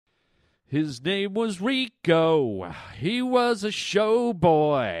His name was Rico. He was a show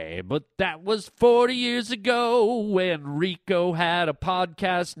boy, but that was 40 years ago when Rico had a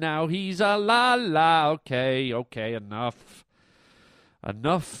podcast. Now he's a la-la. Okay, enough.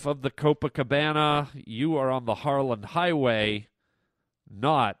 Enough of the Copacabana. You are on the Harlan Highway,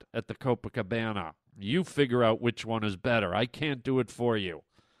 not at the Copacabana. You figure out which one is better. I can't do it for you.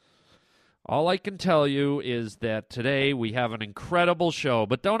 All I can tell you is that today we have an incredible show,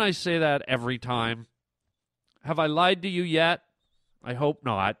 but don't I say that every time? Have I lied to you yet? I hope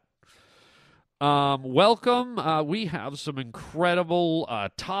not. Welcome. We have some incredible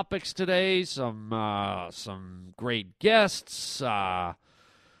topics today, some great guests, some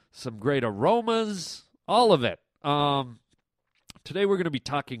great aromas, all of it. Today we're going to be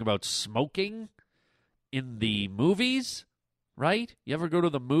talking about smoking in the movies. Right? You ever go to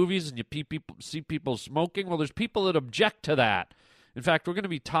the movies and you see people smoking? Well, there's people that object to that. In fact, we're going to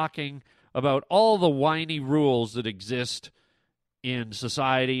be talking about all the whiny rules that exist in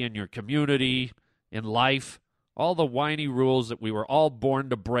society, in your community, in life. All the whiny rules that we were all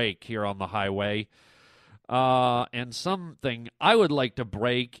born to break here on the highway. And something I would like to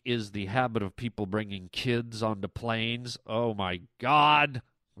break is the habit of people bringing kids onto planes. Oh, my God.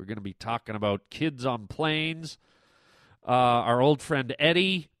 We're going to be talking about kids on planes. Our old friend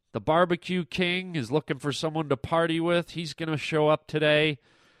Eddie, the barbecue king, is looking for someone to party with. He's going to show up today.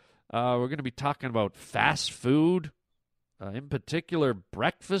 We're going to be talking about fast food, in particular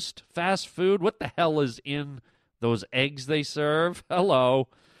breakfast fast food. What the hell is in those eggs they serve? Hello.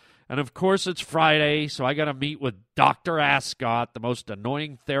 And, of course, it's Friday, so I got to meet with Dr. Ascot, the most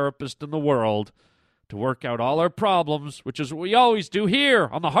annoying therapist in the world, to work out all our problems, which is what we always do here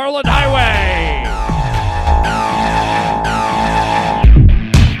on the Harlan Highway.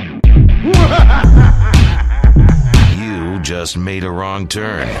 You just made a wrong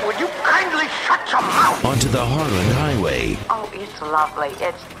turn. Would you kindly shut your mouth? Onto the Harlan Highway. Oh, it's lovely.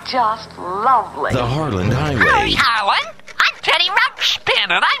 It's just lovely. The Harlan Highway. Hi, Harlan. I'm Teddy Ruxpin,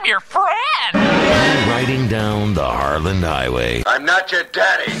 and I'm your friend. Riding down the Harlan Highway. I'm not your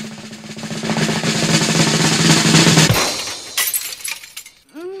daddy.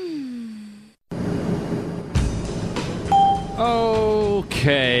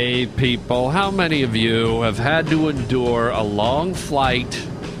 Okay, people, how many of you have had to endure a long flight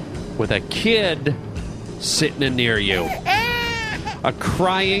with a kid sitting in near you? A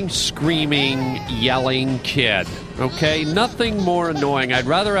crying, screaming, yelling kid, okay? Nothing more annoying. I'd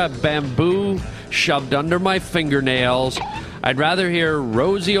rather have bamboo shoved under my fingernails. I'd rather hear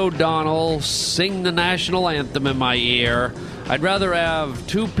Rosie O'Donnell sing the national anthem in my ear. I'd rather have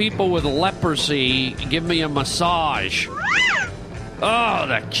two people with leprosy give me a massage. Oh,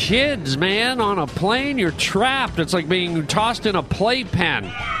 the kids, man, on a plane, you're trapped. It's like being tossed in a playpen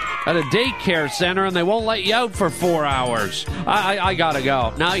at a daycare center, and they won't let you out for 4 hours. I gotta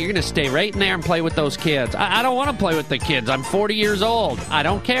go. No, you're gonna stay right in there and play with those kids. I don't want to play with the kids. I'm 40 years old. I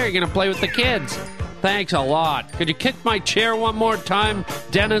don't care. You're gonna play with the kids. Thanks a lot. Could you kick my chair one more time,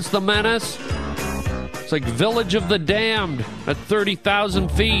 Dennis the Menace? It's like Village of the Damned at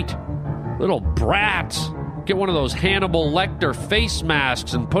 30,000 feet. Little brats. Get one of those Hannibal Lecter face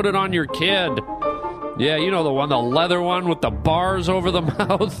masks and put it on your kid. Yeah, you know the one, the leather one with the bars over the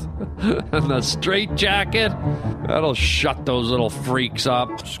mouth and the straight jacket. That'll shut those little freaks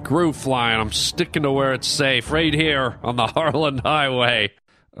up. Screw flying. I'm sticking to where it's safe, right here on the Harlan Highway.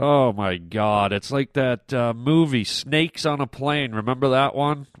 Oh, my God. It's like that movie, Snakes on a Plane. Remember that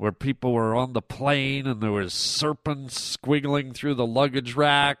one? Where people were on the plane and there was serpents squiggling through the luggage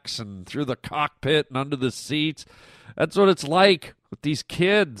racks and through the cockpit and under the seats. That's what it's like with these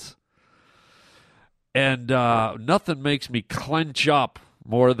kids. And nothing makes me clench up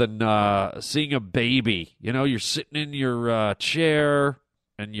more than seeing a baby. You know, you're sitting in your chair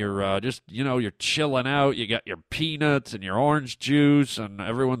and you're just, you know, you're chilling out. You got your peanuts and your orange juice, and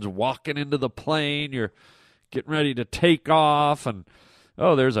everyone's walking into the plane. You're getting ready to take off, and,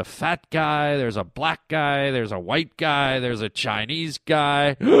 oh, there's a fat guy, there's a black guy, there's a white guy, there's a Chinese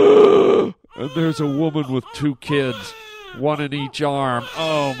guy, and there's a woman with two kids, one in each arm.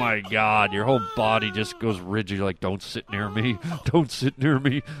 Oh, my God. Your whole body just goes rigid. You're like, don't sit near me. Don't sit near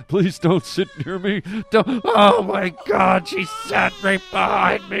me. Please don't sit near me. Don't. Oh, my God. She sat right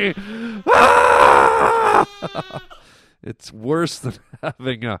behind me. Ah! It's worse than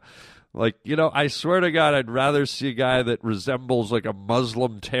having a, like, you know, I swear to God, I'd rather see a guy that resembles like a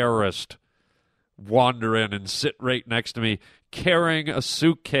Muslim terrorist wander in and sit right next to me carrying a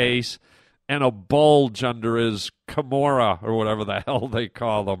suitcase and a bulge under his kimura, or whatever the hell they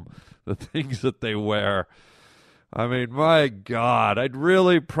call them, the things that they wear. I mean, my God, I'd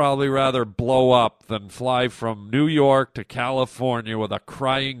really probably rather blow up than fly from New York to California with a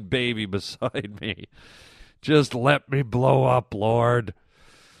crying baby beside me. Just let me blow up, Lord.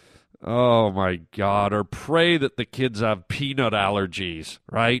 Oh, my God. Or pray that the kids have peanut allergies,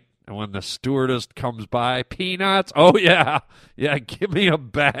 right? And when the stewardess comes by, peanuts? Oh, yeah. Yeah, give me a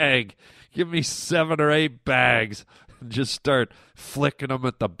bag. Give me 7 or 8 bags. And just start flicking them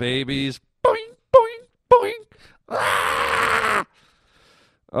at the babies. Boing, boing, boing. Ah!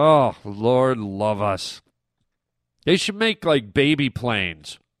 Oh, Lord love us. They should make like baby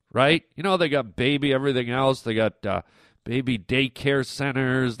planes, right? You know, they got baby everything else. They got baby daycare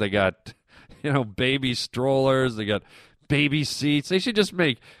centers. They got, baby strollers. They got baby seats. They should just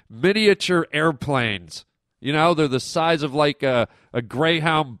make miniature airplanes. They're the size of like a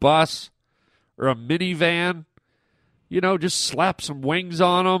Greyhound bus or a minivan. Just slap some wings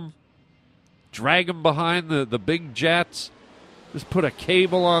on them. Drag them behind the big jets. Just put a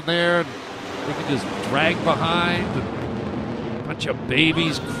cable on there and they can just drag behind. And a bunch of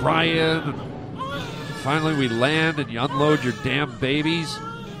babies crying. And finally we land and you unload your damn babies.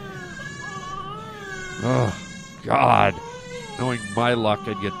 Oh, God. Knowing my luck,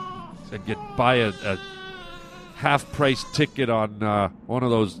 I'd get buy a half-price ticket on one of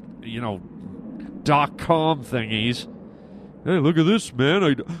those, .com thingies. Hey, look at this,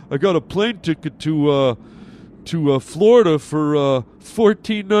 man! I got a plane ticket to Florida for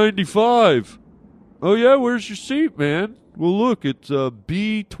 $14.95. Oh yeah, where's your seat, man? Well, look, it's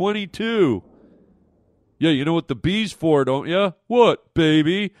B-22. Yeah, you know what the B's for, don't you? What,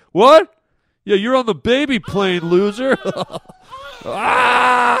 baby? What? Yeah, you're on the baby plane, loser.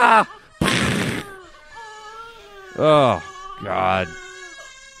 Ah! Oh, God.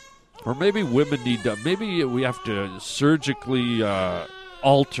 Or maybe women need to, maybe we have to surgically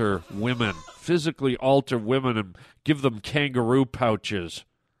alter women, physically alter women and give them kangaroo pouches,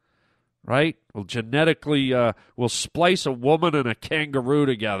 right? We'll genetically, we'll splice a woman and a kangaroo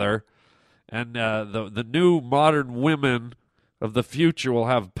together, and the new modern women of the future will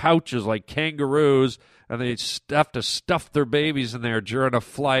have pouches like kangaroos, and they have to stuff their babies in there during a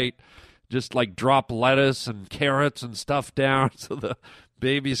flight, just like drop lettuce and carrots and stuff down so the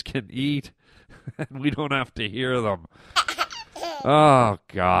babies can eat, and we don't have to hear them. Oh,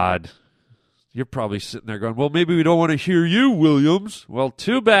 God. You're probably sitting there going, well, maybe we don't want to hear you, Williams. Well,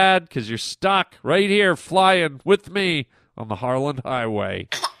 too bad, because you're stuck right here flying with me on the Harland Highway.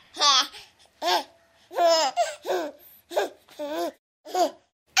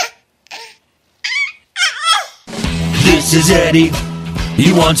 This is Eddie.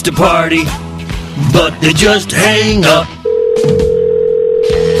 He wants to party, but they just hang up.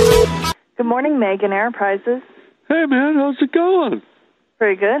 Good morning, Megan Enterprises. Hey, man, how's it going?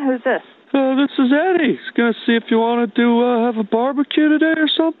 Pretty good. Who's this? This is Eddie. Just going to see if you wanted to have a barbecue today or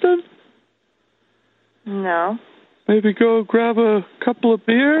something. No. Maybe go grab a couple of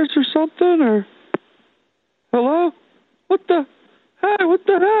beers or something, or... Hello? What the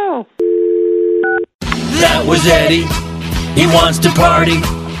hell? That was Eddie. He wants to party,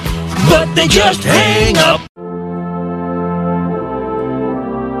 but they just hang up.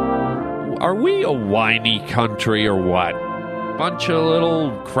 Are we a whiny country or what? Bunch of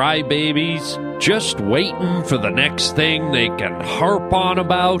little crybabies just waiting for the next thing they can harp on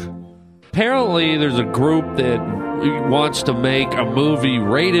about? Apparently there's a group that wants to make a movie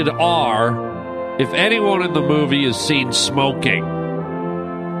rated R if anyone in the movie is seen smoking.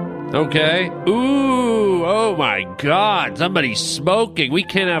 Okay? Ooh, oh my God, somebody's smoking. We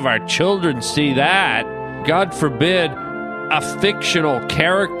can't have our children see that. God forbid a fictional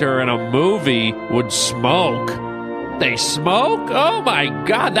character in a movie would smoke. They smoke? Oh my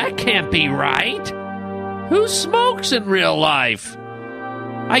God, that can't be right. Who smokes in real life?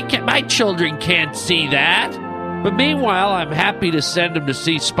 My children can't see that. But meanwhile, I'm happy to send them to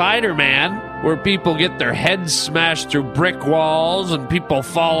see Spider-Man, where people get their heads smashed through brick walls and people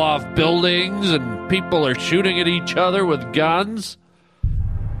fall off buildings and people are shooting at each other with guns.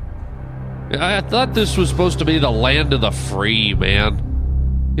 I thought this was supposed to be the land of the free,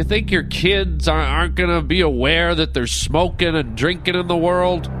 man. You think your kids aren't going to be aware that there's smoking and drinking in the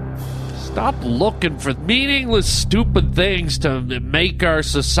world? Stop looking for meaningless, stupid things to make our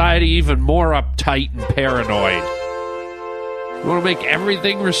society even more uptight and paranoid. You want to make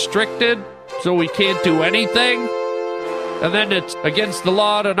everything restricted so we can't do anything? And then it's against the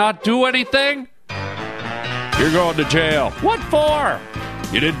law to not do anything? You're going to jail. What for?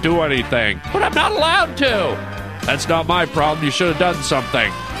 You didn't do anything. But I'm not allowed to. That's not my problem. You should have done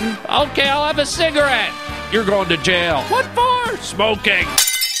something. Okay, I'll have a cigarette. You're going to jail. What for? Smoking.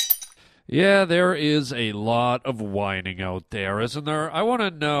 Yeah, there is a lot of whining out there, isn't there? I want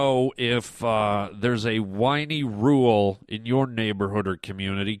to know if there's a whiny rule in your neighborhood or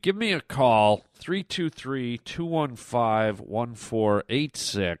community. Give me a call,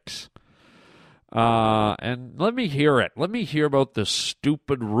 323-215-1486, and let me hear it. Let me hear about the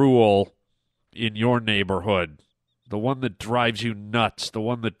stupid rule in your neighborhood, the one that drives you nuts, the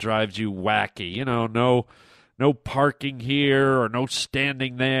one that drives you wacky. You know, no parking here, or no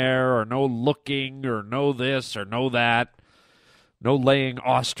standing there, or no looking, or no this, or no that. No laying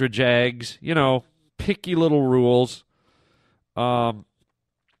ostrich eggs. You know, picky little rules.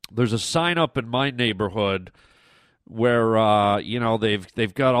 There's a sign up in my neighborhood where,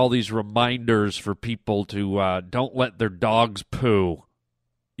 they've got all these reminders for people to don't let their dogs poo,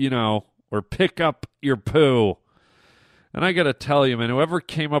 or pick up your poo. And I got to tell you, man, whoever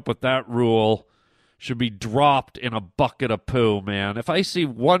came up with that rule should be dropped in a bucket of poo, man. If I see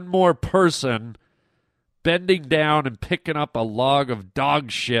one more person bending down and picking up a log of dog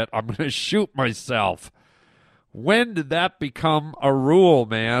shit, I'm going to shoot myself. When did that become a rule,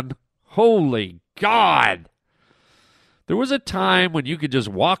 man? Holy God. There was a time when you could just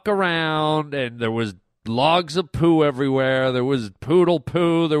walk around and there was logs of poo everywhere. There was poodle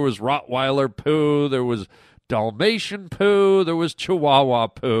poo. There was Rottweiler poo. There was Dalmatian poo. There was Chihuahua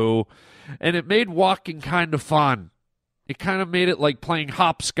poo. And it made walking kind of fun. It kind of made it like playing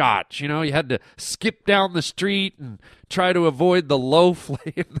hopscotch. You had to skip down the street and try to avoid the loaf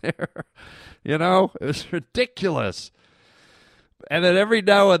laying there. It was ridiculous. And then every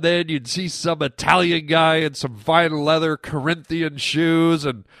now and then you'd see some Italian guy in some fine leather Corinthian shoes,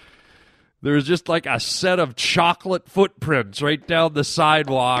 and there's just like a set of chocolate footprints right down the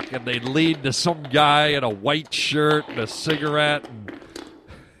sidewalk, and they'd lead to some guy in a white shirt and a cigarette and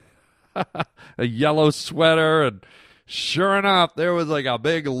a yellow sweater, and sure enough, there was like a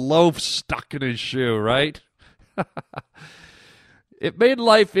big loaf stuck in his shoe, right? It made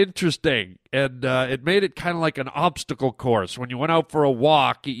life interesting, and it made it kind of like an obstacle course. When you went out for a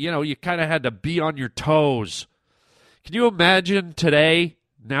walk, you kind of had to be on your toes. Can you imagine today,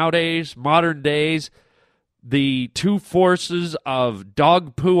 nowadays, modern days, the two forces of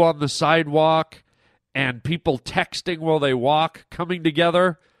dog poo on the sidewalk and people texting while they walk coming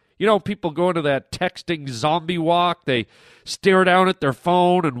together? People go into that texting zombie walk. They stare down at their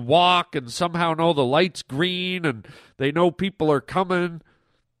phone and walk and somehow know the light's green and they know people are coming.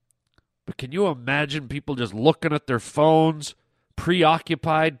 But can you imagine people just looking at their phones,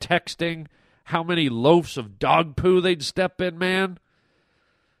 preoccupied, texting, how many loafs of dog poo they'd step in, man?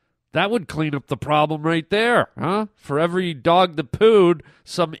 That would clean up the problem right there, huh? For every dog that pooed,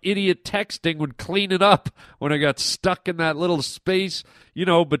 some idiot texting would clean it up when it got stuck in that little space,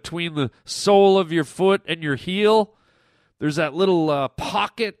 between the sole of your foot and your heel. There's that little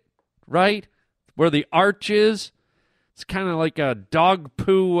pocket, right, where the arch is. It's kind of like a dog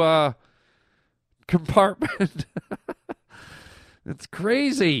poo compartment. It's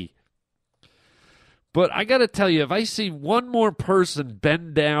crazy. But I got to tell you, if I see one more person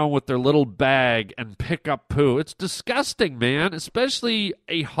bend down with their little bag and pick up poo, it's disgusting, man, especially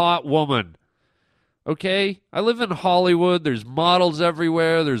a hot woman. Okay? I live in Hollywood. There's models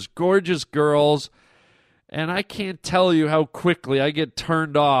everywhere. There's gorgeous girls. And I can't tell you how quickly I get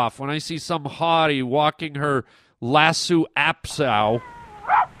turned off when I see some hottie walking her lasso apsow,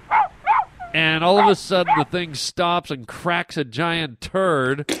 and all of a sudden the thing stops and cracks a giant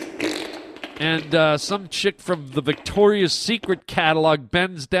turd. And some chick from the Victoria's Secret catalog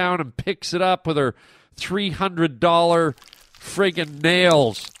bends down and picks it up with her $300 friggin'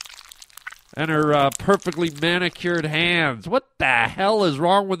 nails and her perfectly manicured hands. What the hell is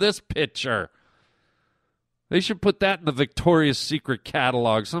wrong with this picture? They should put that in the Victoria's Secret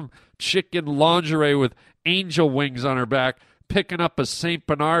catalog. Some chick in lingerie with angel wings on her back picking up a St.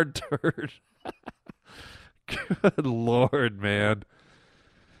 Bernard turd. Good Lord, man.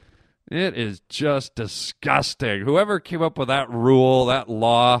 It is just disgusting. Whoever came up with that rule, that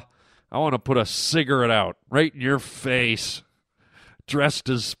law, I want to put a cigarette out right in your face, dressed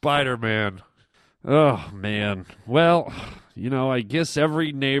as Spider-Man. Oh, man. Well, I guess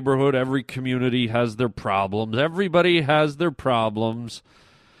every neighborhood, every community has their problems. Everybody has their problems.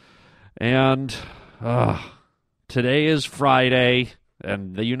 And today is Friday,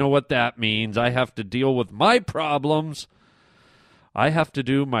 and you know what that means. I have to deal with my problems. I have to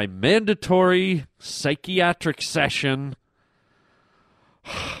do my mandatory psychiatric session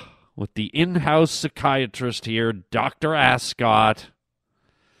with the in-house psychiatrist here, Dr. Ascot.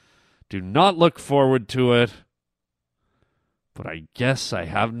 Do not look forward to it, but I guess I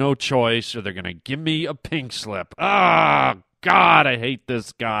have no choice or they're going to give me a pink slip. Ah, God, I hate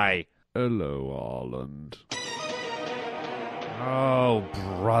this guy. Hello, Holland. Oh,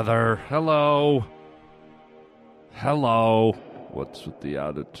 brother. Hello. Hello. What's with the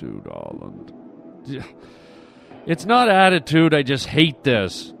attitude, Holland? It's not attitude, I just hate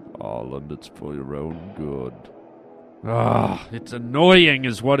this. Holland, it's for your own good. It's annoying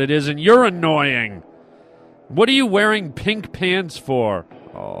is what it is, and you're annoying. What are you wearing pink pants for,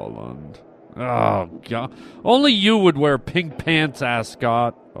 Holland? Oh, God. Only you would wear pink pants,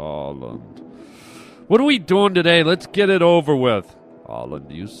 Ascot. Holland. What are we doing today? Let's get it over with. Holland,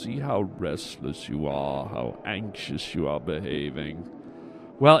 do you see how restless you are, how anxious you are behaving?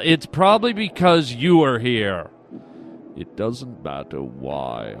 Well, it's probably because you are here. It doesn't matter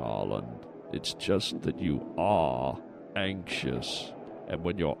why, Holland. It's just that you are anxious. And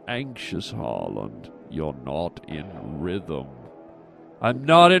when you're anxious, Holland, you're not in rhythm. I'm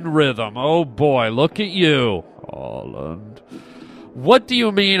not in rhythm. Oh, boy, look at you, Holland. What do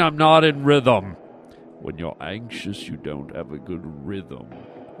you mean I'm not in rhythm? When you're anxious, you don't have a good rhythm.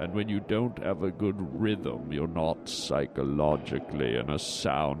 And when you don't have a good rhythm, you're not psychologically in a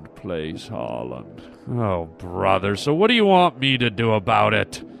sound place, Holland. Oh, brother, so what do you want me to do about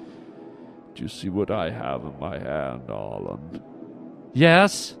it? Do you see what I have in my hand, Holland?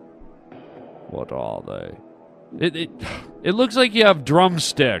 Yes? What are they? It looks like you have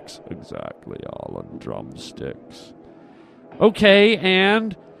drumsticks. Exactly, Holland, drumsticks. Okay,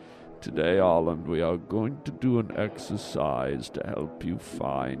 and... Today, Holland, we are going to do an exercise to help you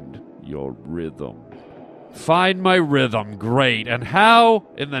find your rhythm. Find my rhythm, great. And how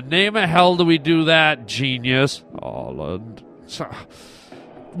in the name of hell do we do that, genius? Holland.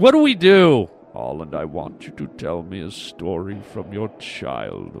 What do we do? Holland, I want you to tell me a story from your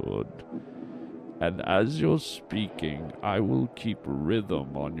childhood. And as you're speaking, I will keep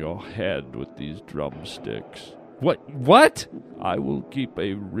rhythm on your head with these drumsticks. What? I will keep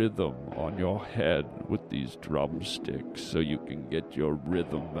a rhythm on your head with these drumsticks so you can get your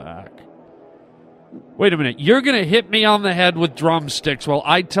rhythm back. Wait a minute, you're going to hit me on the head with drumsticks while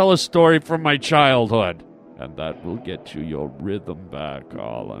I tell a story from my childhood. And that will get you your rhythm back,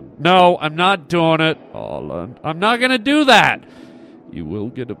 Holland. No, I'm not doing it, Holland. I'm not going to do that. You will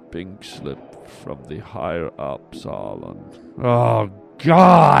get a pink slip from the higher-ups, Holland. Oh,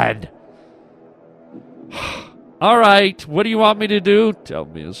 God. All right, what do you want me to do? Tell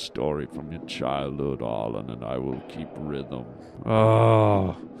me a story from your childhood, Holland, and I will keep rhythm.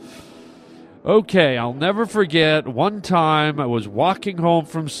 Oh. Okay, I'll never forget one time I was walking home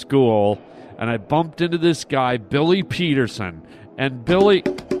from school, and I bumped into this guy, Billy Peterson. And Billy...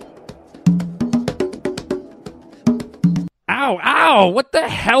 Ow! What the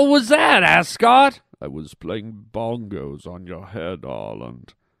hell was that, Ascot? I was playing bongos on your head,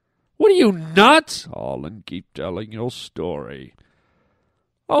 Holland. What are you, nuts? Holland, keep telling your story.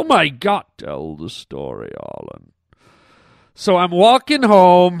 Oh, my God. Tell the story, Holland. So I'm walking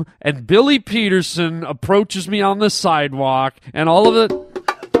home, and Billy Peterson approaches me on the sidewalk, and all of it...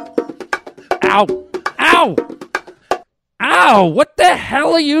 Ow! What the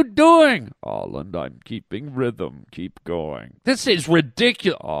hell are you doing? Holland, I'm keeping rhythm. Keep going. This is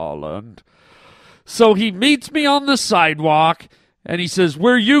ridiculous, Holland. So he meets me on the sidewalk... And he says,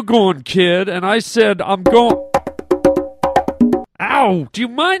 where you going, kid? And I said, I'm going... Ow! Do you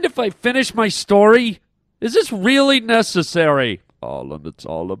mind if I finish my story? Is this really necessary? Holland, it's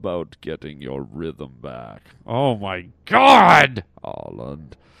all about getting your rhythm back. Oh, my God!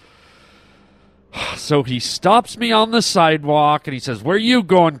 Holland. So he stops me on the sidewalk, and he says, where you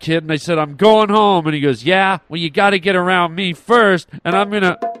going, kid? And I said, I'm going home. And he goes, yeah? Well, you got to get around me first, and I'm going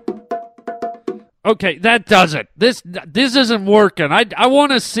to... Okay, that does it. This isn't working. I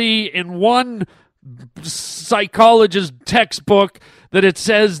want to see in one psychologist textbook that it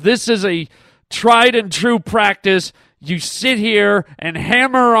says this is a tried and true practice. You sit here and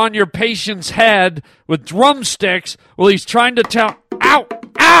hammer on your patient's head with drumsticks while he's trying to tell...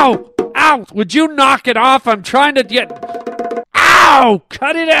 Ow! Would you knock it off? I'm trying to get... Ow!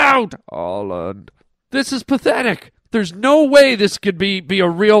 Cut it out! Holland. This is pathetic. There's no way this could be a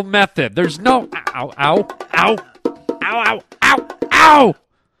real method. There's no... Ow!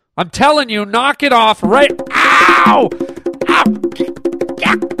 I'm telling you, knock it off right... Ow!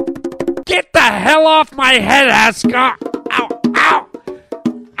 Get the hell off my head, Ascot!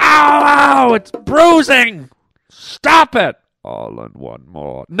 Ow! It's bruising! Stop it! Holland, one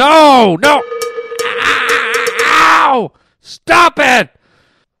more. No! Ow! Stop it!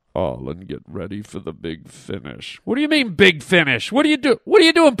 Holland, get ready for the big finish. What do you mean, big finish? What are you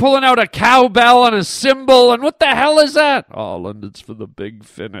doing, pulling out a cowbell and a cymbal? And what the hell is that? Holland, it's for the big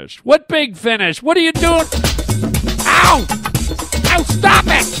finish. What big finish? What are you doing? Ow! Stop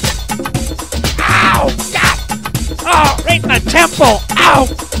it! Ow! God! Oh, right in the temple! Ow!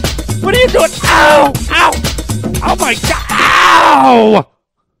 What are you doing? Ow! Ow! Oh my God! Ow!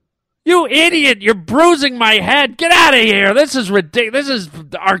 You idiot! You're bruising my head! Get out of here! This is ridiculous. This is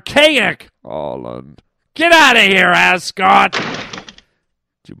archaic. Holland. Get out of here, Ascot!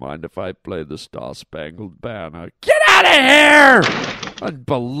 Do you mind if I play the Star-Spangled Banner? Get out of here!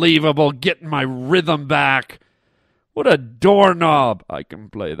 Unbelievable, getting my rhythm back. What a doorknob. I can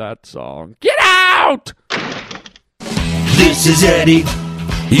play that song. Get out! This is Eddie.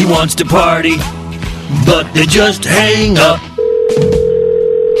 He wants to party, but they just hang up.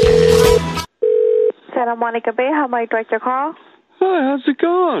 Santa Monica Bay, how may I direct your call? Hi, how's it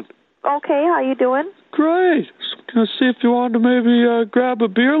going? Okay, how you doing? Great. Gonna see if you wanted to maybe grab a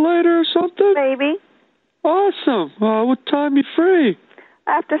beer later or something? Maybe. Awesome. What time you free?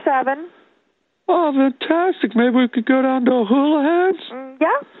 After 7. Oh, fantastic. Maybe we could go down to O'Houlihan's?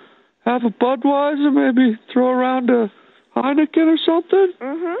 Yeah? Have a Budweiser, maybe throw around a Heineken or something?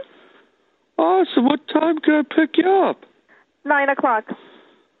 Mm-hmm. Awesome. What time can I pick you up? 9 o'clock.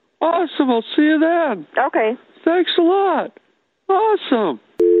 Awesome. I'll see you then. Okay. Thanks a lot. Awesome.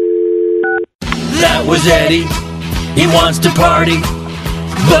 That was Eddie. He wants to party,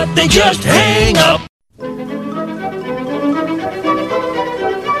 but they just hang up.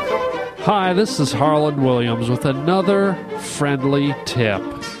 Hi, this is Harlan Williams with another friendly tip.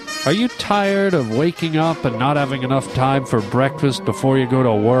 Are you tired of waking up and not having enough time for breakfast before you go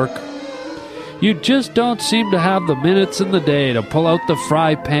to work? You just don't seem to have the minutes in the day to pull out the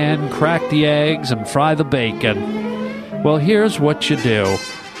fry pan, crack the eggs, and fry the bacon. Well, here's what you do.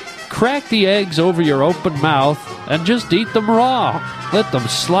 Crack the eggs over your open mouth and just eat them raw. Let them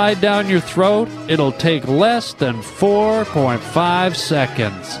slide down your throat. It'll take less than 4.5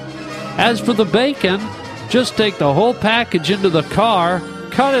 seconds. As for the bacon, just take the whole package into the car,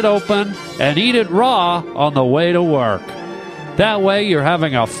 cut it open, and eat it raw on the way to work. That way you're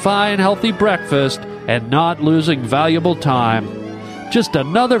having a fine, healthy breakfast and not losing valuable time. Just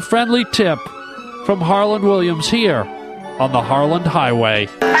another friendly tip from Harlan Williams here on the Harland Highway.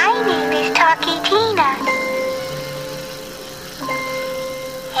 My name is Talkie Tina.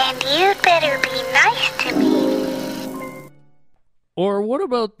 And you'd better be nice to me. Or what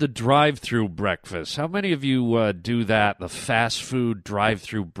about the drive-through breakfast? How many of you do that, the fast food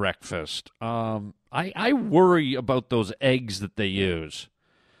drive-through breakfast? I worry about those eggs that they use.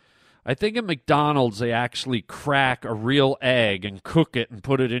 I think at McDonald's they actually crack a real egg and cook it and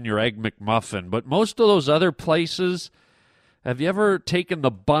put it in your Egg McMuffin. But most of those other places, have you ever taken the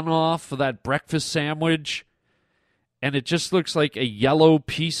bun off of that breakfast sandwich and it just looks like a yellow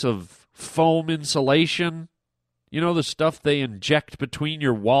piece of foam insulation? You know, the stuff they inject between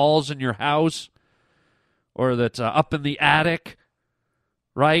your walls in your house? Or that's up in the attic,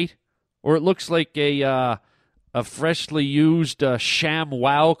 right? Or it looks like a freshly used sham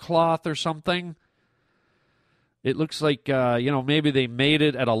wow cloth or something. It looks like, maybe they made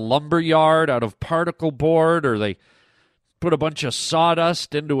it at a lumber yard out of particle board, or they put a bunch of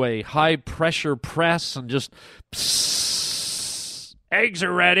sawdust into a high-pressure press and just, psst, eggs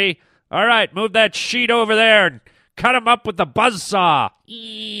are ready. All right, move that sheet over there and cut them up with the buzzsaw.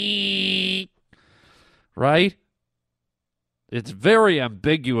 Right? It's very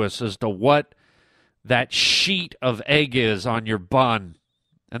ambiguous as to what that sheet of egg is on your bun.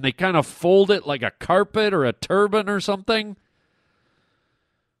 And they kind of fold it like a carpet or a turban or something.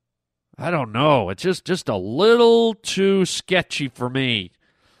 I don't know. It's just a little too sketchy for me.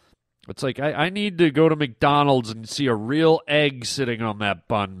 It's like I need to go to McDonald's and see a real egg sitting on that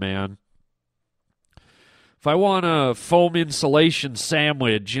bun, man. If I want a foam insulation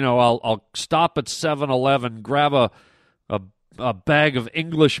sandwich, I'll stop at 7-Eleven, grab a bag of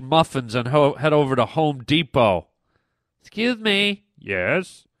English muffins, and head over to Home Depot. Excuse me.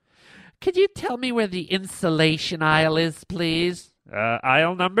 Yes? Could you tell me where the insulation aisle is, please?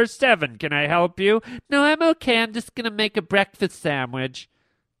 Aisle number 7. Can I help you? No, I'm okay. I'm just going to make a breakfast sandwich.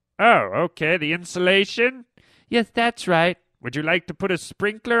 Oh, okay. The insulation? Yes, that's right. Would you like to put a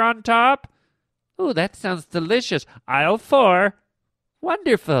sprinkler on top? Oh, that sounds delicious. Aisle 4.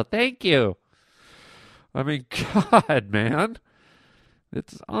 Wonderful. Thank you. I mean, God, man.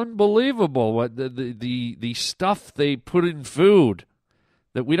 It's unbelievable what the stuff they put in food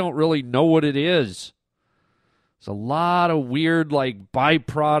that we don't really know what it is. There's a lot of weird,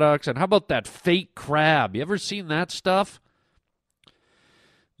 byproducts. And how about that fake crab? You ever seen that stuff?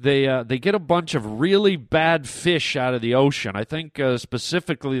 They get a bunch of really bad fish out of the ocean. I think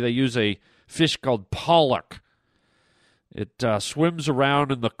specifically they use a fish called pollock. It swims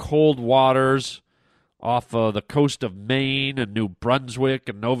around in the cold waters off the coast of Maine and New Brunswick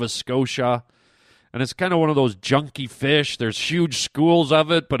and Nova Scotia. And it's kind of one of those junky fish. There's huge schools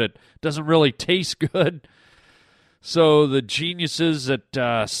of it, but it doesn't really taste good. So the geniuses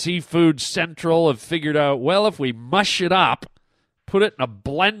at Seafood Central have figured out, well, if we mush it up, put it in a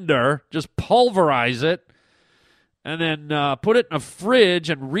blender, just pulverize it, and then put it in a fridge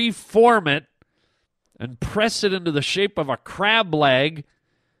and reform it and press it into the shape of a crab leg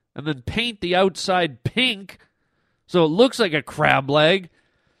and then paint the outside pink so it looks like a crab leg.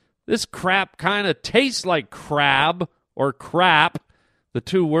 This crap kind of tastes like crab or crap. The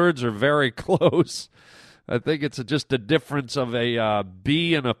two words are very close. I think it's just a difference of a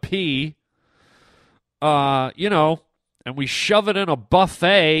B and a P. And we shove it in a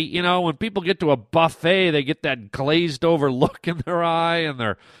buffet. When people get to a buffet, they get that glazed over look in their eye, and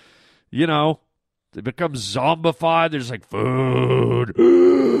they're, they become zombified. They're just like, food,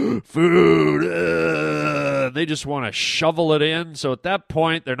 food. They just want to shovel it in. So at that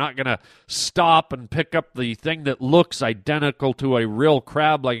point, they're not going to stop and pick up the thing that looks identical to a real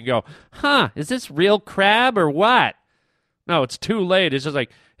crab leg and go, is this real crab or what? No, it's too late. It's just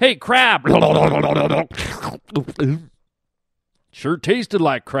like, hey, crab. Sure tasted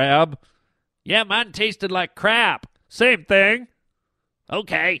like crab. Yeah, mine tasted like crap. Same thing.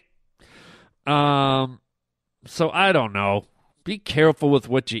 Okay. So I don't know. Be careful with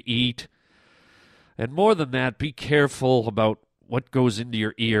what you eat. And more than that, be careful about what goes into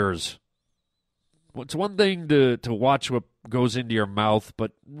your ears. It's one thing to watch what goes into your mouth,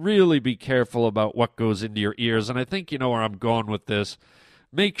 but really be careful about what goes into your ears. And I think you know where I'm going with this.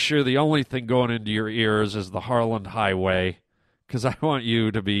 Make sure the only thing going into your ears is the Harland Highway, because I want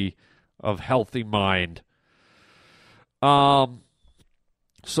you to be of healthy mind. So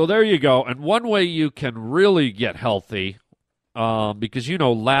there you go. And one way you can really get healthy, because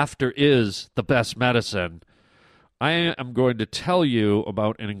laughter is the best medicine, I am going to tell you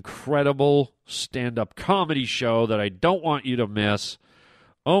about an incredible stand-up comedy show that I don't want you to miss.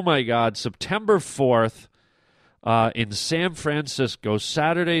 Oh my God, September 4th in San Francisco,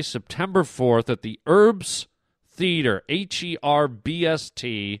 Saturday, September 4th at the Herbst Theater,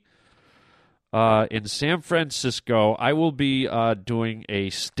 HERBST, in San Francisco. I will be doing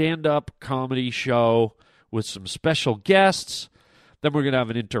a stand-up comedy show with some special guests. Then we're going to have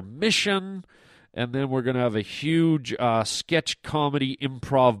an intermission, and then we're going to have a huge sketch comedy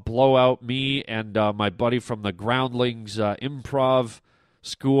improv blowout. Me and my buddy from the Groundlings Improv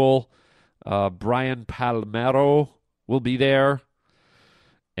School, Brian Palmero, will be there.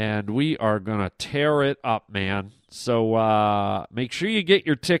 And we are going to tear it up, man. So make sure you get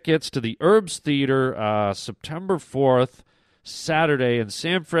your tickets to the Herbst Theater September 4th, Saturday in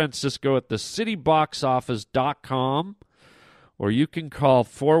San Francisco at thecityboxoffice.com, or you can call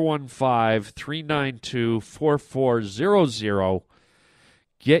 415-392-4400.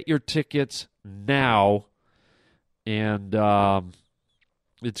 Get your tickets now, and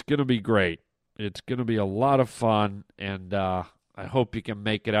it's going to be great. It's going to be a lot of fun, and I hope you can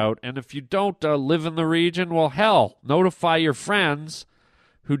make it out. And if you don't live in the region, well, hell, notify your friends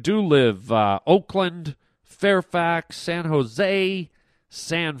who do live Oakland, Fairfax, San Jose,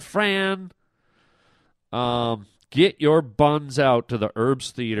 San Fran. Get your buns out to the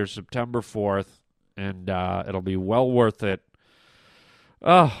Herbst Theater September 4th, and it'll be well worth it.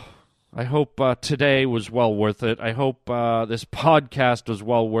 Oh, I hope today was well worth it. I hope this podcast was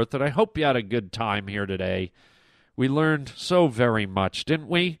well worth it. I hope you had a good time here today. We learned so very much, didn't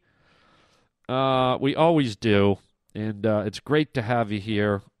we? We always do, and it's great to have you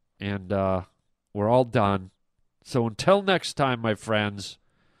here, and we're all done. So until next time, my friends,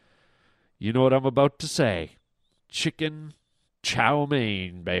 you know what I'm about to say. Chicken chow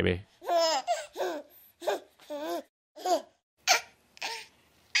mein, baby.